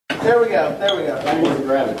There we go. There we go. I need to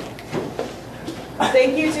grab it.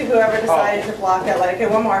 Thank you to whoever decided to block that light. Okay,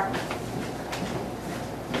 one more.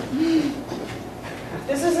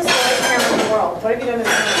 This is the slowest camera in the world. What have you done to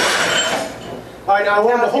this camera? All right, now I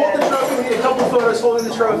want to hold the trophy. We need a couple photos holding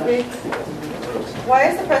the trophy. Why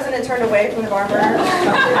is the president turned away from the Barnburners?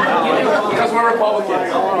 Because we're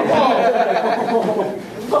Republicans.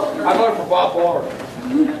 I voted for Bob Barr.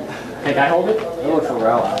 Hey, can I hold it? It looks for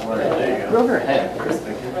Ralph. Put it over your head. No,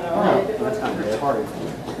 that's kind of retarded.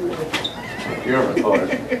 You're retarded.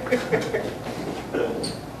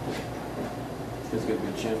 Feels good to be a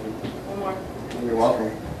champion. One more. You're welcome.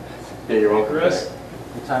 Yeah, you're welcome, Chris.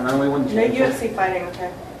 Anytime I only win No champion. UFC fighting,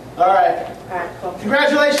 okay. All right. All right, cool.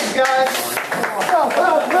 Congratulations, guys.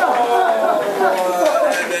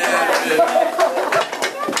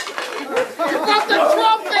 You got the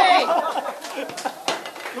trophy!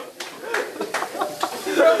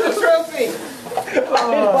 Throw the trophy.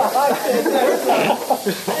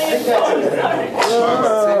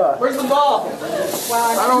 Where's the ball?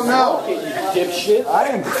 Wow, I don't know. Dipshit. I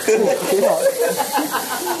didn't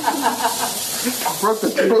broke the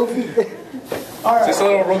trophy. All right. Just a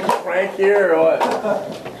little rookie prank here, or what?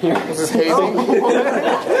 Tim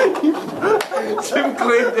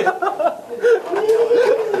cleaned it.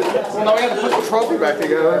 Well, now we have to put the trophy back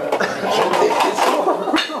together.